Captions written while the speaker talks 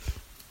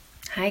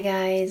Hi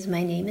guys,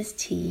 my name is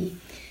T,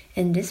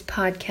 and this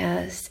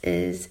podcast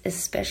is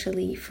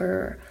especially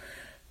for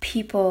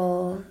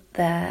people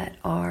that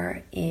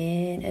are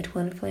in a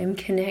twin flame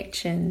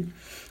connection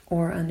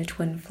or on a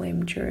twin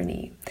flame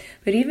journey.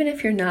 But even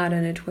if you're not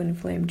on a twin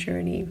flame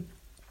journey,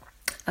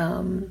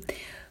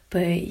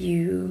 but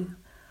you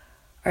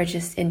are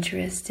just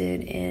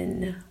interested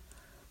in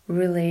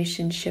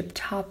relationship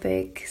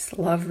topics,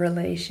 love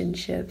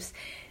relationships,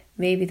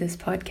 maybe this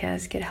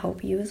podcast could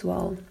help you as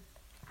well.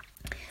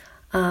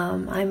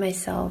 I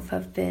myself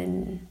have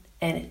been,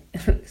 and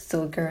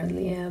still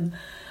currently am,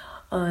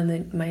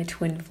 on my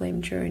twin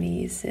flame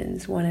journey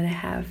since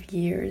 1.5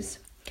 years.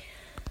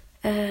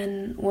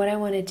 And what I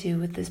want to do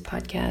with this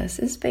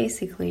podcast is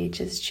basically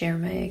just share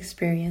my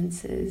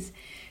experiences,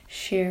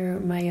 share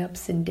my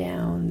ups and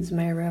downs,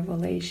 my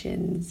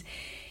revelations,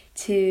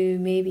 to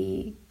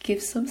maybe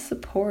give some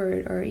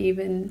support or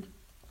even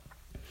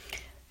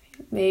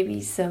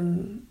maybe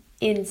some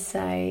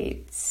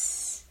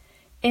insights,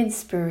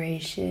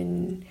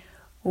 inspiration,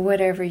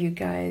 whatever you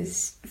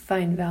guys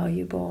find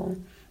valuable.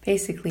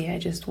 Basically, I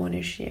just want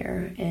to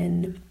share.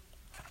 And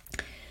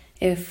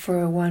if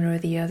for one or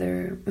the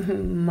other,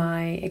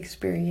 my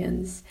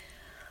experience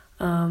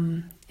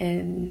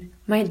and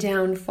my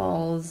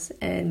downfalls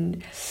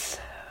and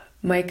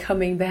my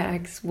coming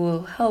backs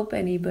will help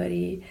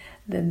anybody,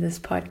 then this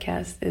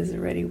podcast is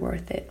already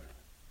worth it.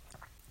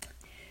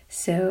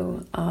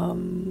 So,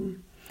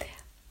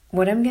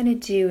 what I'm going to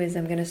do is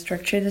I'm going to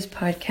structure this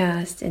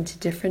podcast into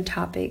different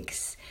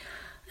topics.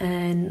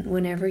 And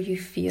whenever you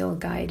feel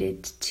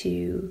guided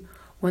to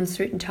one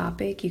certain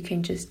topic, you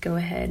can just go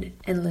ahead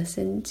and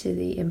listen to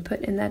the input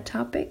in that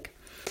topic.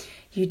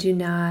 You do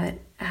not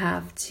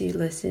have to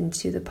listen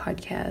to the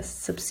podcast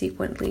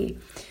subsequently.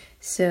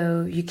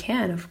 So you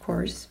can, of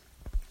course.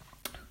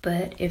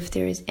 But if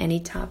there is any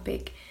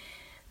topic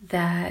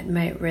that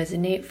might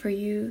resonate for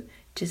you,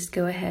 just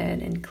go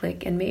ahead and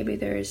click, and maybe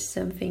there is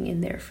something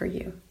in there for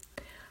you.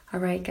 All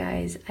right,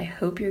 guys, I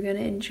hope you're going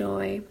to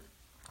enjoy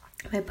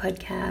my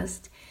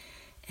podcast,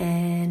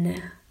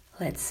 and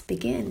let's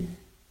begin.